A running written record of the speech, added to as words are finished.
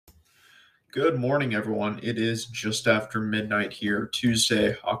Good morning, everyone. It is just after midnight here,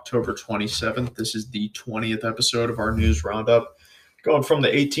 Tuesday, October 27th. This is the 20th episode of our news roundup, going from the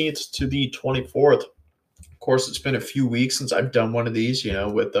 18th to the 24th. Of course, it's been a few weeks since I've done one of these,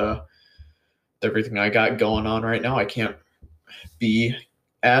 with everything I got going on right now. I can't be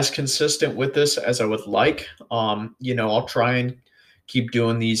as consistent with this as I would like. I'll try and keep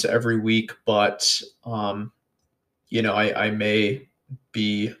doing these every week, but, I may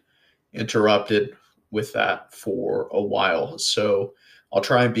be interrupted with that for a while. So I'll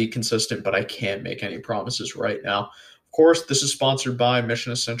try and be consistent, but I can't make any promises right now. Of course, this is sponsored by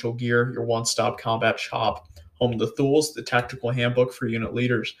Mission Essential Gear, your one-stop combat shop, home of the Thule, the tactical handbook for unit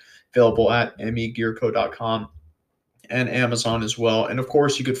leaders, available at megearco.com and Amazon as well. And of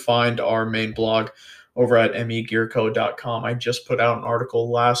course, you could find our main blog over at megearco.com. I just put out an article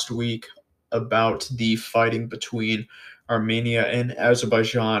last week about the fighting between Armenia and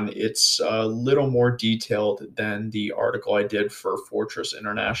Azerbaijan. It's a little more detailed than the article I did for Fortress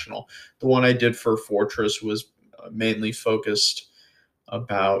International. The one I did for Fortress was mainly focused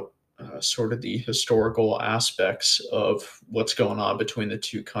about sort of the historical aspects of what's going on between the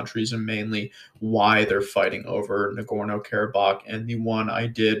two countries and mainly why they're fighting over Nagorno-Karabakh. And the one I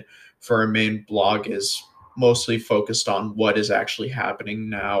did for our main blog is mostly focused on what is actually happening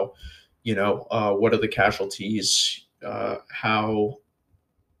now. What are the casualties? How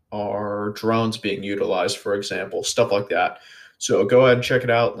are drones being utilized, for example, stuff like that. So go ahead and check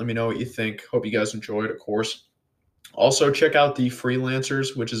it out. Let me know what you think. Hope you guys enjoyed, of course. Also, check out the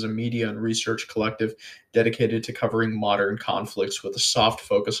Freelancers, which is a media and research collective dedicated to covering modern conflicts with a soft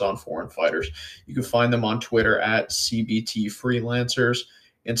focus on foreign fighters. You can find them on Twitter at CBT Freelancers,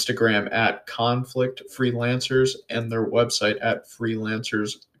 Instagram at Conflict Freelancers, and their website at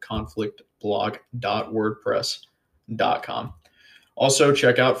freelancersconflictblog.wordpress.com. Also,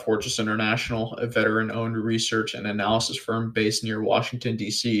 check out Fortress International, a veteran-owned research and analysis firm based near Washington,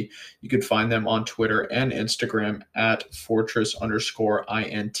 D.C. You can find them on Twitter and Instagram at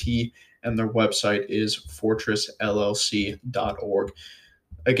fortress_INT, and their website is fortressllc.org.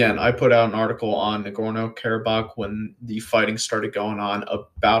 Again, I put out an article on Nagorno-Karabakh when the fighting started going on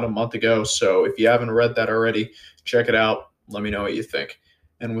about a month ago, so if you haven't read that already, check it out. Let me know what you think.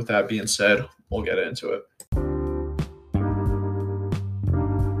 And with that being said, we'll get into it.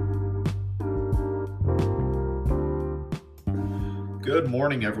 Good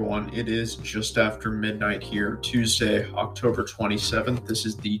morning, everyone. It is just after midnight here, Tuesday, October 27th. This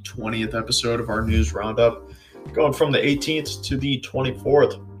is the 20th episode of our news roundup, going from the 18th to the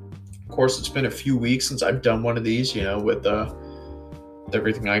 24th. Of course, it's been a few weeks since I've done one of these, with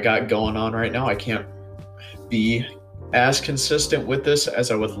everything I got going on right now. I can't be as consistent with this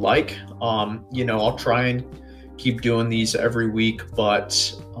as I would like. I'll try and keep doing these every week,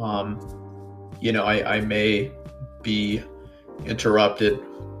 but, I may be interrupted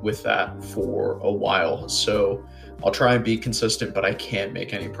with that for a while. So I'll try and be consistent, but I can't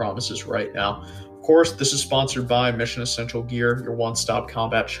make any promises right now. Of course, this is sponsored by Mission Essential Gear, your one-stop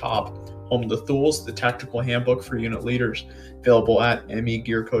combat shop, home of the Thule, the tactical handbook for unit leaders, available at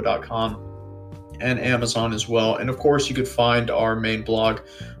megearco.com and Amazon as well. And of course, you could find our main blog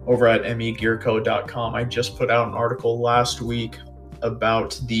over at megearco.com. I just put out an article last week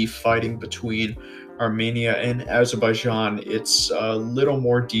about the fighting between Armenia and Azerbaijan. It's a little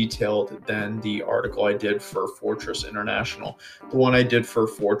more detailed than the article I did for Fortress International. The one I did for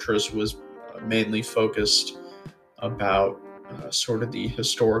Fortress was mainly focused about sort of the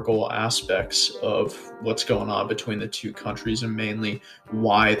historical aspects of what's going on between the two countries and mainly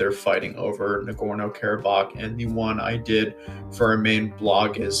why they're fighting over Nagorno-Karabakh. And the one I did for our main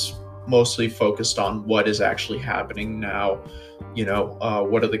blog is mostly focused on what is actually happening now.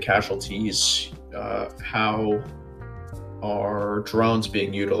 What are the casualties? How are drones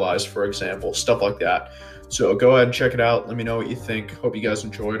being utilized, for example, stuff like that. So go ahead and check it out. Let me know what you think. Hope you guys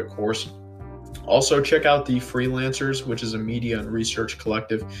enjoyed, of course. Also, check out the Freelancers, which is a media and research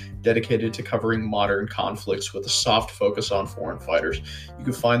collective dedicated to covering modern conflicts with a soft focus on foreign fighters. You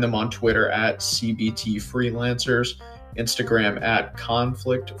can find them on Twitter at CBT Freelancers, Instagram at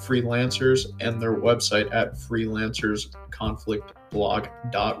Conflict Freelancers, and their website at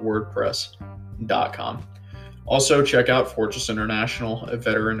freelancersconflictblog.wordpress.com. Also, check out Fortress International, a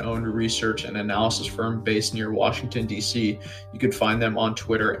veteran-owned research and analysis firm based near Washington, D.C. You can find them on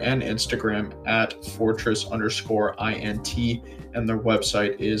Twitter and Instagram at fortress_INT, and their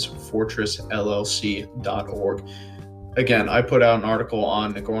website is fortressllc.org. Again, I put out an article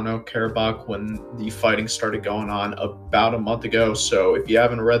on Nagorno-Karabakh when the fighting started going on about a month ago, so if you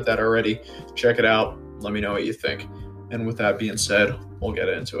haven't read that already, check it out. Let me know what you think. And with that being said, we'll get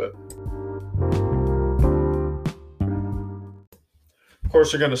into it.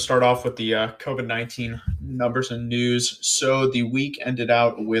 course, we're going to start off with the COVID-19 numbers and news. So the week ended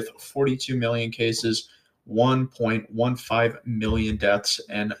out with 42 million cases, 1.15 million deaths,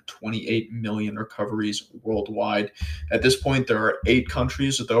 and 28 million recoveries worldwide. At this point, there are 8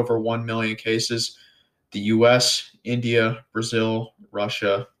 countries with over 1 million cases: the US, India, Brazil,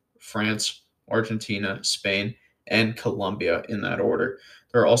 Russia, France, Argentina, Spain, and Colombia in that order.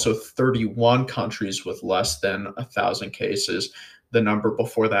 There are also 31 countries with less than 1,000 cases. The number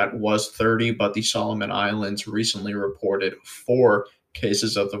before that was 30, but the Solomon Islands recently reported 4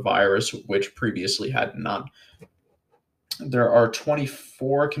 cases of the virus, which previously had none. There are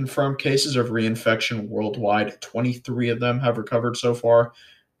 24 confirmed cases of reinfection worldwide. 23 of them have recovered so far.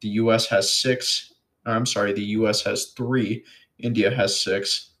 The US has 6. The US has 3. India has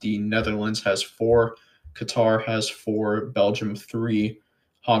 6. The Netherlands has 4. Qatar has 4. Belgium 3.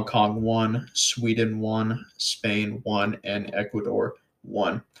 Hong Kong 1. Sweden 1. Spain 1. And Ecuador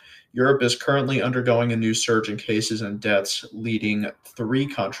 1. Europe is currently undergoing a new surge in cases and deaths, leading 3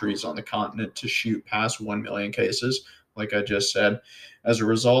 countries on the continent to shoot past 1 million cases, like I just said. As a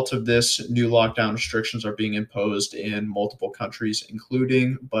result of this, new lockdown restrictions are being imposed in multiple countries,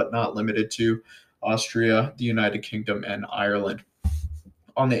 including, but not limited to, Austria, the United Kingdom, and Ireland.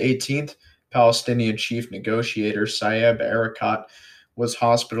 On the 18th, Palestinian chief negotiator Saeb Erekat was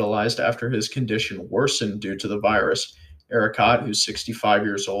hospitalized after his condition worsened due to the virus. Erekat, who's 65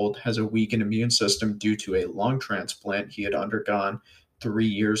 years old, has a weakened immune system due to a lung transplant he had undergone 3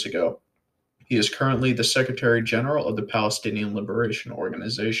 years ago. He is currently the Secretary General of the Palestinian Liberation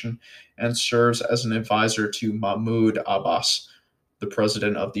Organization and serves as an advisor to Mahmoud Abbas, the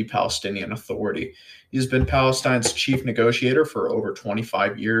president of the Palestinian Authority. He's been Palestine's chief negotiator for over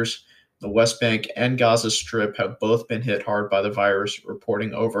 25 years. The West Bank and Gaza Strip have both been hit hard by the virus,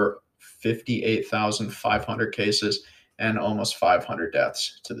 reporting over 58,500 cases and almost 500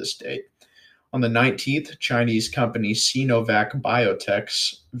 deaths to this date. On the 19th, Chinese company Sinovac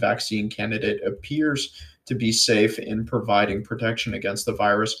Biotech's vaccine candidate appears to be safe in providing protection against the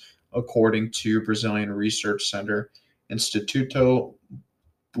virus, according to Brazilian research center Instituto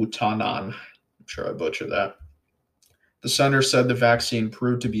Butantan. I'm sure I butchered that. The center said the vaccine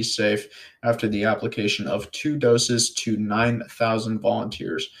proved to be safe after the application of 2 doses to 9,000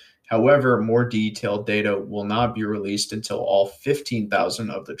 volunteers. However, more detailed data will not be released until all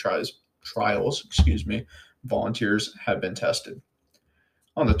 15,000 of the volunteers have been tested.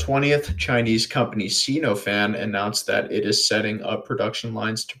 On the 20th, Chinese company Sinopharm announced that it is setting up production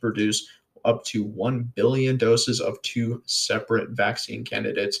lines to produce up to 1 billion doses of 2 separate vaccine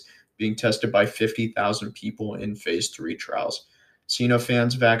candidates being tested by 50,000 people in phase 3 trials.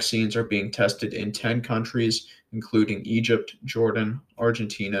 Sinopharm's vaccines are being tested in 10 countries, including Egypt, Jordan,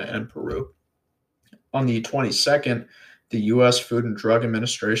 Argentina, and Peru. On the 22nd, the U.S. Food and Drug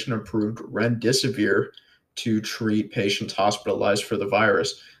Administration approved remdesivir to treat patients hospitalized for the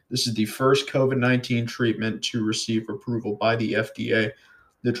virus. This is the first COVID-19 treatment to receive approval by the FDA.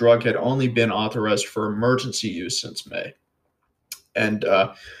 The drug had only been authorized for emergency use since May. And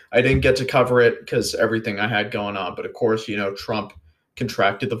I didn't get to cover it because everything I had going on. But of course, Trump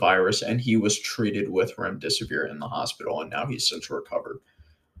contracted the virus and he was treated with remdesivir in the hospital, and now he's since recovered.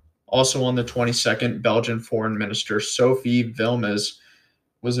 Also on the 22nd, Belgian Foreign Minister Sophie Wilmès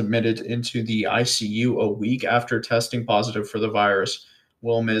was admitted into the ICU a week after testing positive for the virus.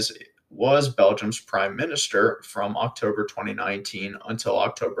 Wilmès was Belgium's prime minister from October 2019 until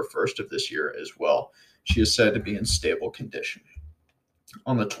October 1st of this year as well. She is said to be in stable condition.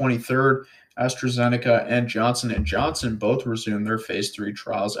 On the 23rd, AstraZeneca and Johnson & Johnson both resumed their phase 3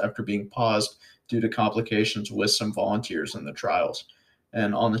 trials after being paused due to complications with some volunteers in the trials.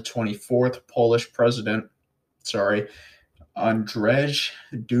 And on the 24th, Polish President, Andrzej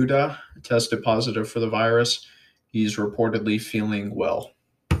Duda tested positive for the virus. He's reportedly feeling well.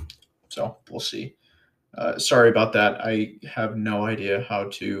 So we'll see. Sorry about that. I have no idea how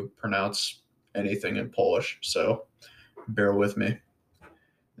to pronounce anything in Polish, so bear with me.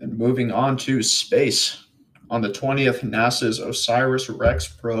 And moving on to space. On the 20th, NASA's OSIRIS-REx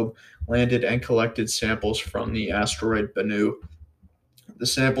probe landed and collected samples from the asteroid Bennu. The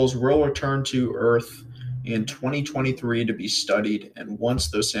samples will return to Earth in 2023 to be studied, and once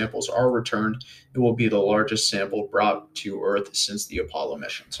those samples are returned, it will be the largest sample brought to Earth since the Apollo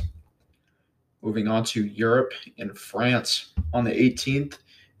missions. Moving on to Europe and France. On the 18th,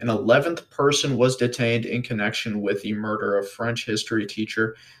 an 11th person was detained in connection with the murder of French history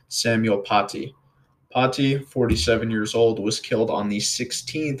teacher Samuel Paty. Paty, 47 years old, was killed on the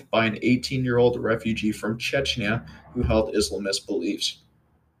 16th by an 18-year-old refugee from Chechnya who held Islamist beliefs.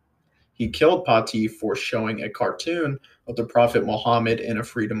 He killed Pati for showing a cartoon of the Prophet Muhammad in a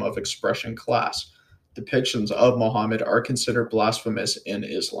freedom of expression class. Depictions of Muhammad are considered blasphemous in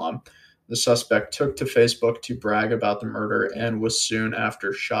Islam. The suspect took to Facebook to brag about the murder and was soon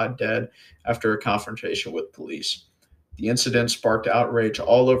after shot dead after a confrontation with police. The incident sparked outrage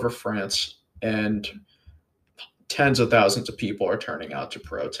all over France, and tens of thousands of people are turning out to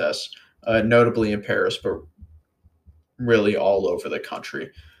protest, notably in Paris, but really all over the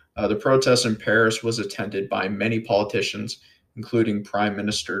country. The protest in Paris was attended by many politicians, including Prime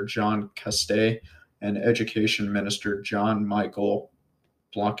Minister Jean Castex and Education Minister Jean-Michel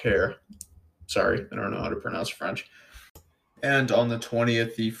Blanquer. Sorry, I don't know how to pronounce French. And on the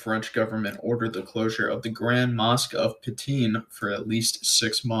 20th, the French government ordered the closure of the Grand Mosque of Pétain for at least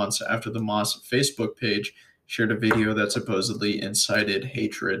 6 months after the mosque's Facebook page shared a video that supposedly incited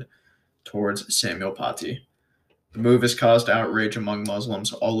hatred towards Samuel Paty. The move has caused outrage among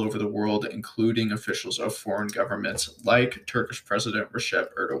Muslims all over the world, including officials of foreign governments like Turkish President Recep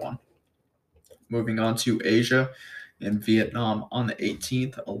Erdogan. Moving on to Asia, in Vietnam on the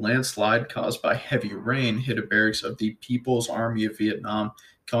 18th, a landslide caused by heavy rain hit a barracks of the People's Army of Vietnam,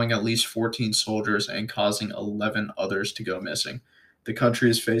 killing at least 14 soldiers and causing 11 others to go missing. The country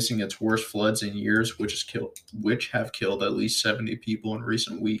is facing its worst floods in years, which have killed at least 70 people in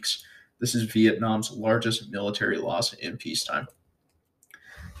recent weeks. This is Vietnam's largest military loss in peacetime.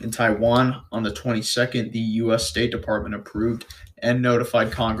 In Taiwan, on the 22nd, the U.S. State Department approved and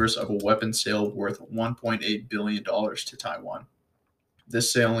notified Congress of a weapons sale worth $1.8 billion to Taiwan.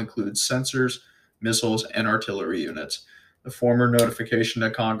 This sale includes sensors, missiles, and artillery units. The former notification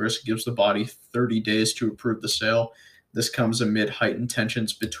to Congress gives the body 30 days to approve the sale. This comes amid heightened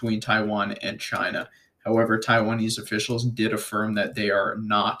tensions between Taiwan and China. However, Taiwanese officials did affirm that they are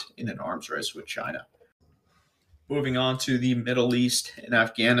not in an arms race with China. Moving on to the Middle East, in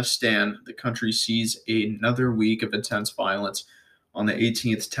Afghanistan, the country sees another week of intense violence. On the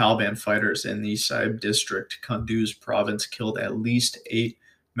 18th, Taliban fighters in the Saib district, Kunduz province, killed at least 8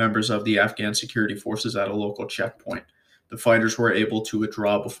 members of the Afghan security forces at a local checkpoint. The fighters were able to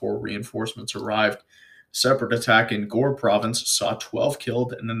withdraw before reinforcements arrived. A separate attack in Ghor province saw 12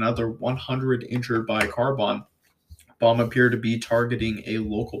 killed and another 100 injured by a car bomb. The bomb appeared to be targeting a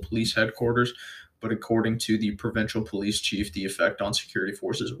local police headquarters, but according to the provincial police chief, the effect on security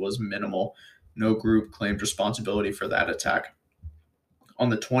forces was minimal. No group claimed responsibility for that attack. On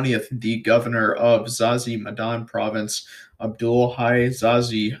the 20th, the governor of Zazi Madan province, Abdul Hai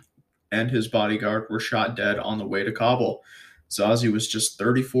Zazi, and his bodyguard were shot dead on the way to Kabul. Zazi was just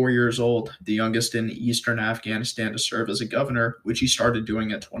 34 years old, the youngest in eastern Afghanistan to serve as a governor, which he started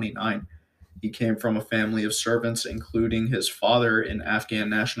doing at 29. He came from a family of servants, including his father, an Afghan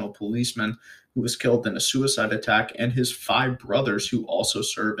national policeman who was killed in a suicide attack, and his 5 brothers who also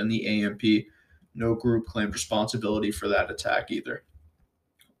serve in the AMP. No group claimed responsibility for that attack either.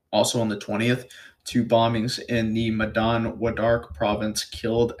 Also on the 20th, 2 bombings in the Madan Wadark province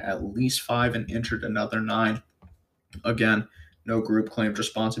killed at least 5 and injured another 9. Again, no group claimed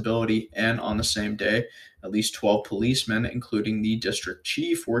responsibility, and on the same day, at least 12 policemen, including the district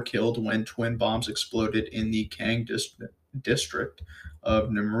chief, were killed when twin bombs exploded in the Kang district of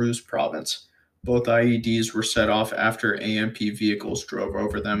Nimruz province. Both IEDs were set off after AMP vehicles drove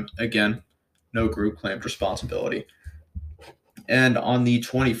over them. Again, no group claimed responsibility. And on the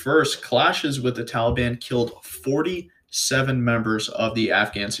 21st, clashes with the Taliban killed 47 members of the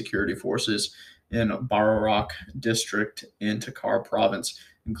Afghan security forces in Bararak district in Takhar province,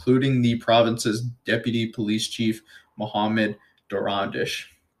 including the province's deputy police chief, Mohammed Dorandish.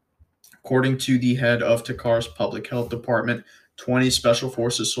 According to the head of Takhar's public health department, 20 special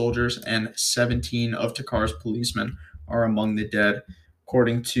forces soldiers and 17 of Takhar's policemen are among the dead.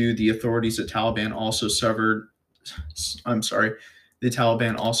 According to the authorities, the Taliban also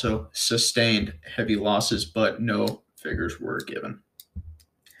sustained heavy losses, but no figures were given.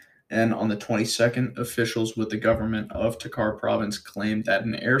 And on the 22nd, officials with the government of Takhar province claimed that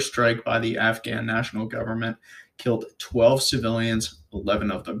an airstrike by the Afghan national government killed 12 civilians,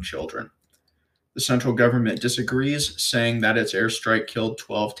 11 of them children. The central government disagrees, saying that its airstrike killed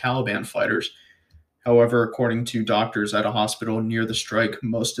 12 Taliban fighters. However, according to doctors at a hospital near the strike,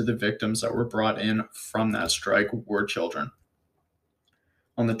 most of the victims that were brought in from that strike were children.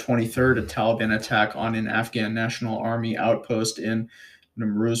 On the 23rd, a Taliban attack on an Afghan National Army outpost in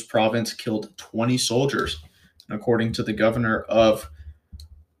Nimruz province killed 20 soldiers. And according to the governor of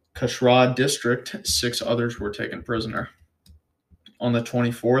Kashrad district, 6 others were taken prisoner. On the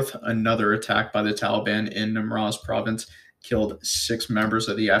 24th, another attack by the Taliban in Nimruz province killed 6 members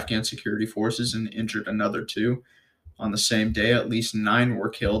of the Afghan security forces and injured another 2. On the same day, at least 9 were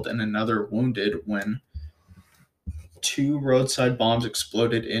killed and another wounded when 2 roadside bombs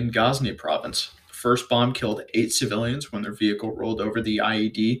exploded in Ghazni province. The first bomb killed 8 civilians when their vehicle rolled over the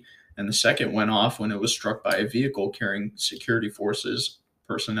IED, and the second went off when it was struck by a vehicle carrying security forces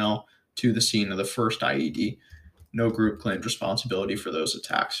personnel to the scene of the first IED. No group claimed responsibility for those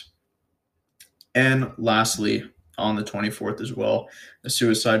attacks. And lastly, on the 24th as well, a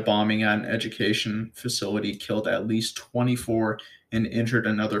suicide bombing at an education facility killed at least 24 and injured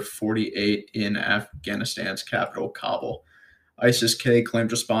another 48 in Afghanistan's capital, Kabul. ISIS-K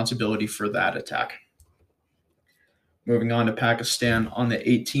claimed responsibility for that attack. Moving on to Pakistan, on the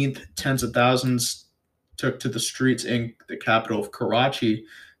 18th, tens of thousands took to the streets in the capital of Karachi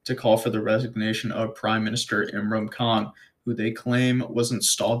to call for the resignation of Prime Minister Imran Khan, who they claim was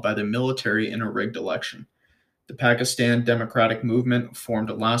installed by the military in a rigged election. The Pakistan Democratic Movement, formed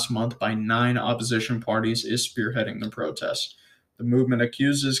last month by 9 opposition parties, is spearheading the protests. The movement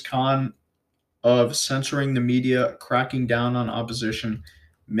accuses Khan of censoring the media, cracking down on opposition,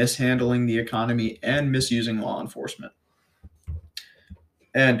 mishandling the economy, and misusing law enforcement.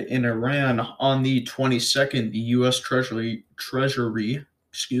 And in Iran, on the 22nd, the U.S. Treasury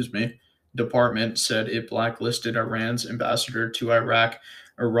Department said it blacklisted Iran's ambassador to Iraq,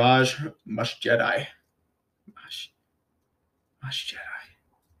 Iraj Masjedi.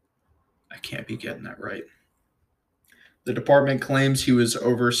 I can't be getting that right. The department claims he was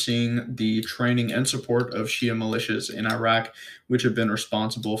overseeing the training and support of Shia militias in Iraq, which have been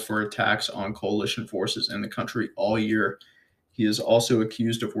responsible for attacks on coalition forces in the country all year. He is also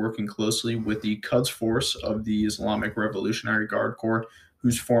accused of working closely with the Quds Force of the Islamic Revolutionary Guard Corps,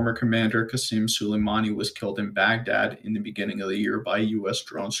 whose former commander, Qasem Soleimani, was killed in Baghdad in the beginning of the year by a U.S.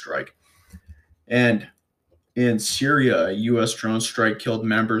 drone strike. And in Syria, a U.S. drone strike killed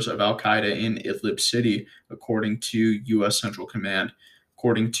members of al-Qaeda in Idlib city, according to U.S. Central Command.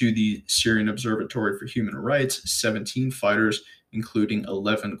 According to the Syrian Observatory for Human Rights, 17 fighters, including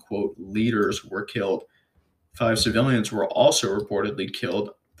 11, quote, leaders, were killed. 5 civilians were also reportedly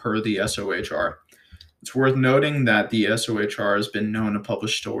killed, per the SOHR. It's worth noting that the SOHR has been known to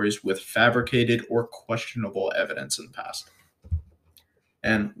publish stories with fabricated or questionable evidence in the past.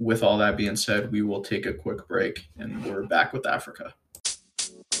 And with all that being said, we will take a quick break, and we're back with Africa.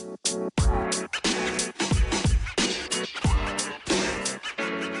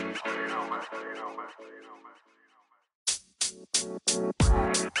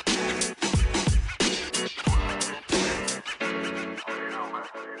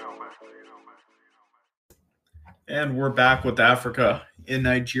 And we're back with Africa. In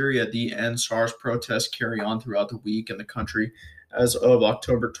Nigeria, the End SARS protests carry on throughout the week in the country. As of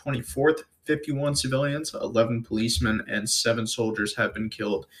October 24th, 51 civilians, 11 policemen, and 7 soldiers have been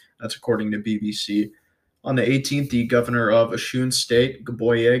killed. That's according to BBC. On the 18th, the governor of Osun State,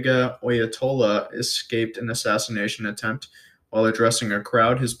 Gboyega Oyetola, escaped an assassination attempt. While addressing a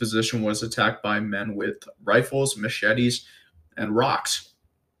crowd, his position was attacked by men with rifles, machetes, and rocks.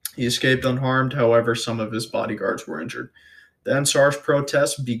 He escaped unharmed, however, some of his bodyguards were injured. The End SARS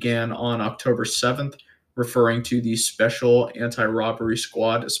protests began on October 7th, referring to the Special Anti-Robbery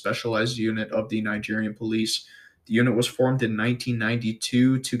Squad, a specialized unit of the Nigerian police. The unit was formed in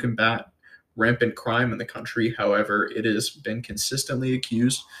 1992 to combat rampant crime in the country. However, it has been consistently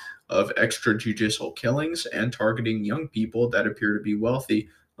accused of extrajudicial killings and targeting young people that appear to be wealthy,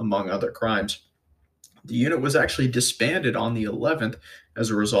 among other crimes. The unit was actually disbanded on the 11th as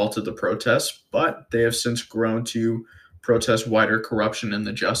a result of the protests, but they have since grown to protest wider corruption in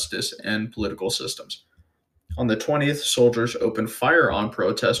the justice and political systems. On the 20th, soldiers opened fire on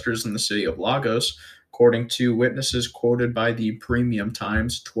protesters in the city of Lagos. According to witnesses quoted by the Premium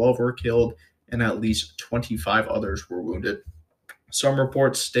Times, 12 were killed and at least 25 others were wounded. Some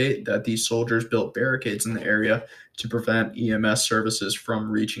reports state that these soldiers built barricades in the area to prevent EMS services from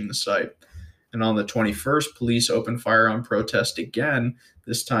reaching the site. And on the 21st, police opened fire on protest again,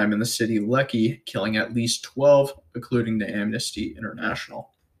 this time in the city of Lekki, killing at least 12, according to Amnesty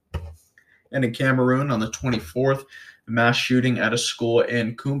International. And in Cameroon, on the 24th, a mass shooting at a school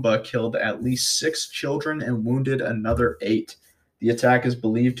in Kumba killed at least 6 children and wounded another 8. The attack is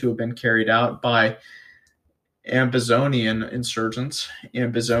believed to have been carried out by Ambazonian insurgents.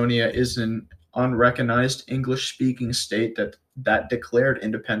 Ambazonia is an unrecognized English-speaking state that declared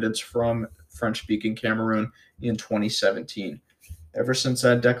independence from French-speaking Cameroon in 2017. Ever since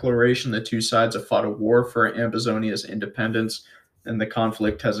that declaration, the two sides have fought a war for Ambazonia's independence, and the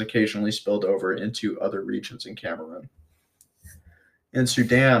conflict has occasionally spilled over into other regions in Cameroon. In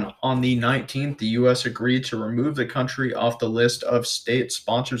Sudan, on the 19th, the U.S. agreed to remove the country off the list of state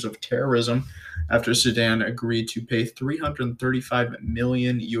sponsors of terrorism after Sudan agreed to pay $335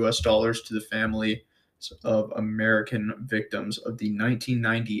 million to the family of American victims of the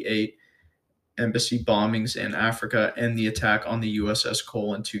 1998 embassy bombings in Africa and the attack on the USS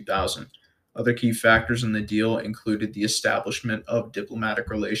Cole in 2000. Other key factors in the deal included the establishment of diplomatic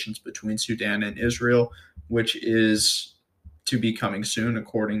relations between Sudan and Israel, which is to be coming soon,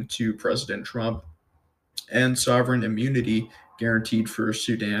 according to President Trump, and sovereign immunity guaranteed for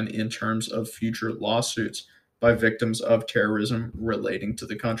Sudan in terms of future lawsuits by victims of terrorism relating to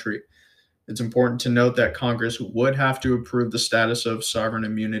the country. It's important to note that Congress would have to approve the status of sovereign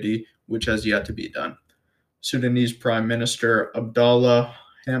immunity, which has yet to be done. Sudanese Prime Minister Abdallah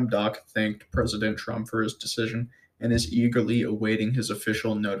Hamdok thanked President Trump for his decision and is eagerly awaiting his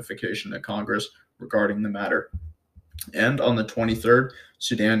official notification to Congress regarding the matter. And on the 23rd,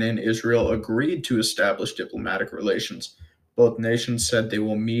 Sudan and Israel agreed to establish diplomatic relations. Both nations said they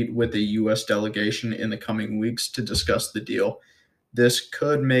will meet with a U.S. delegation in the coming weeks to discuss the deal. This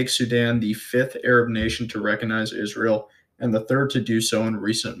could make Sudan the fifth Arab nation to recognize Israel and the third to do so in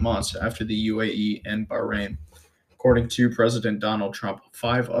recent months after the UAE and Bahrain. According to President Donald Trump,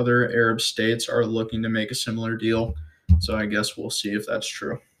 5 other Arab states are looking to make a similar deal, so I guess we'll see if that's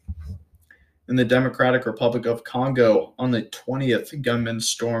true. In the Democratic Republic of Congo, on the 20th, gunmen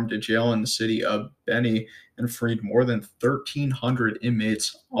stormed a jail in the city of Beni and freed more than 1,300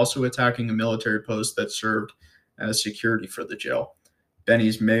 inmates, also attacking a military post that served as security for the jail.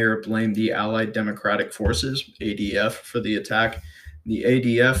 Beni's mayor blamed the Allied Democratic Forces, ADF, for the attack. The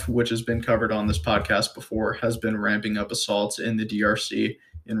ADF, which has been covered on this podcast before, has been ramping up assaults in the DRC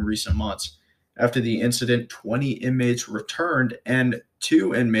in recent months. After the incident, 20 inmates returned and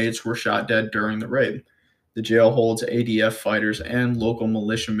 2 inmates were shot dead during the raid. The jail holds ADF fighters and local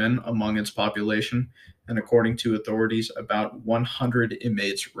militiamen among its population, and according to authorities, about 100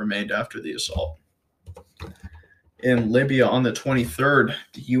 inmates remained after the assault. In Libya on the 23rd,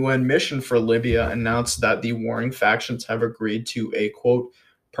 the UN mission for Libya announced that the warring factions have agreed to a, quote,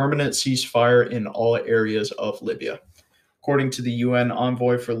 permanent ceasefire in all areas of Libya. According to the UN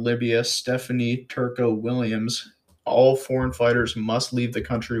envoy for Libya, Stephanie Turko-Williams, all foreign fighters must leave the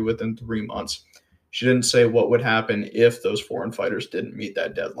country within 3 months. She didn't say what would happen if those foreign fighters didn't meet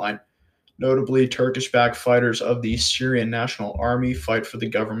that deadline. Notably, Turkish-backed fighters of the Syrian National Army fight for the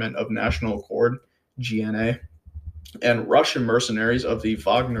Government of National Accord, GNA, and Russian mercenaries of the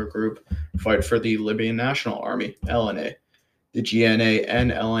Wagner Group fight for the Libyan National Army, LNA. The GNA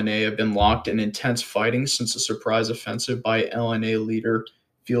and LNA have been locked in intense fighting since a surprise offensive by LNA leader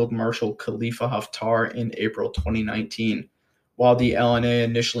Field Marshal Khalifa Haftar in April 2019. While the LNA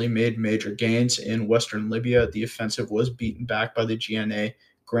initially made major gains in western Libya, the offensive was beaten back by the GNA,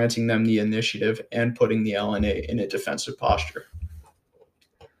 granting them the initiative and putting the LNA in a defensive posture.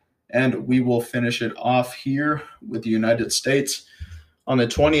 And we will finish it off here with the United States. On the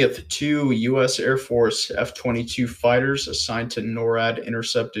 20th, 2 U.S. Air Force F-22 fighters assigned to NORAD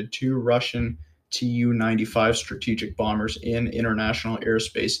intercepted 2 Russian Tu-95 strategic bombers in international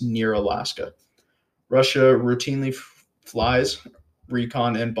airspace near Alaska. Russia routinely flies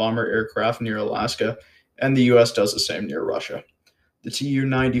recon and bomber aircraft near Alaska, and the U.S. does the same near Russia. The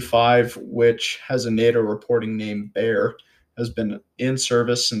Tu-95, which has a NATO reporting name Bear, has been in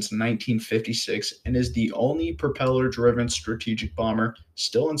service since 1956 and is the only propeller-driven strategic bomber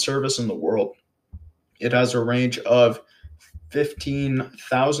still in service in the world. It has a range of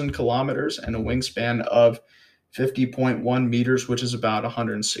 15,000 kilometers and a wingspan of 50.1 meters, which is about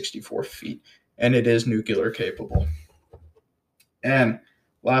 164 feet, and it is nuclear capable. And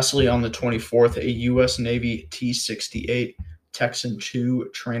lastly, on the 24th, a U.S. Navy T-68 Texan II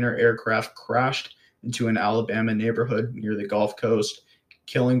trainer aircraft crashed into an Alabama neighborhood near the Gulf Coast,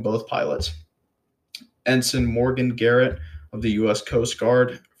 killing both pilots. Ensign Morgan Garrett of the U.S. Coast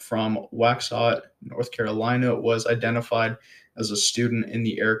Guard from Waxhaw, North Carolina, was identified as a student in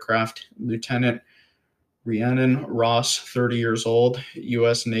the aircraft. Lieutenant Rhiannon Ross, 30 years old,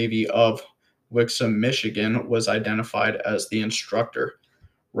 U.S. Navy of Wixom, Michigan, was identified as the instructor.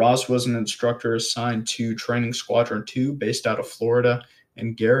 Ross was an instructor assigned to Training Squadron 2 based out of Florida,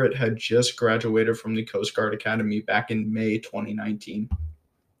 and Garrett had just graduated from the Coast Guard Academy back in May 2019.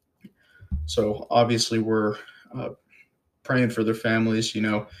 So obviously we're praying for their families. You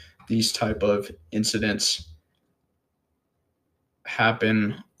know, these type of incidents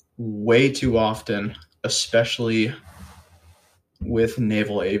happen way too often, especially with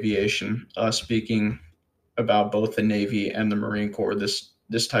naval aviation. Speaking about both the Navy and the Marine Corps,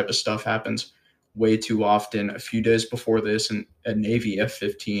 this type of stuff happens way too often. A few days before this, a Navy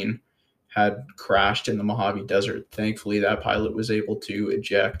F-15 had crashed in the Mojave Desert. Thankfully, that pilot was able to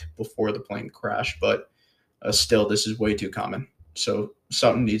eject before the plane crashed, but still, this is way too common. So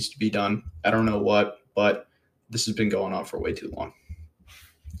something needs to be done. I don't know what, but this has been going on for way too long.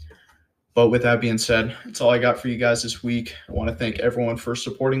 But with that being said, that's all I got for you guys this week. I want to thank everyone for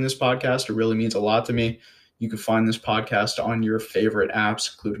supporting this podcast. It really means a lot to me. You can find this podcast on your favorite apps,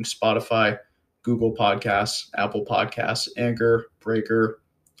 including Spotify, Google Podcasts, Apple Podcasts, Anchor, Breaker,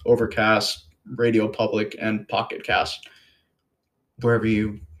 Overcast, Radio Public, and Pocket Cast. Wherever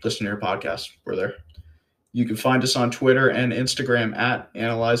you listen to your podcast, we're there. You can find us on Twitter and Instagram at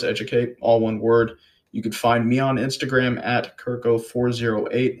AnalyzeEducate, all one word. You can find me on Instagram at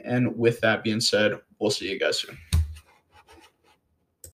Kirko408. And with that being said, we'll see you guys soon.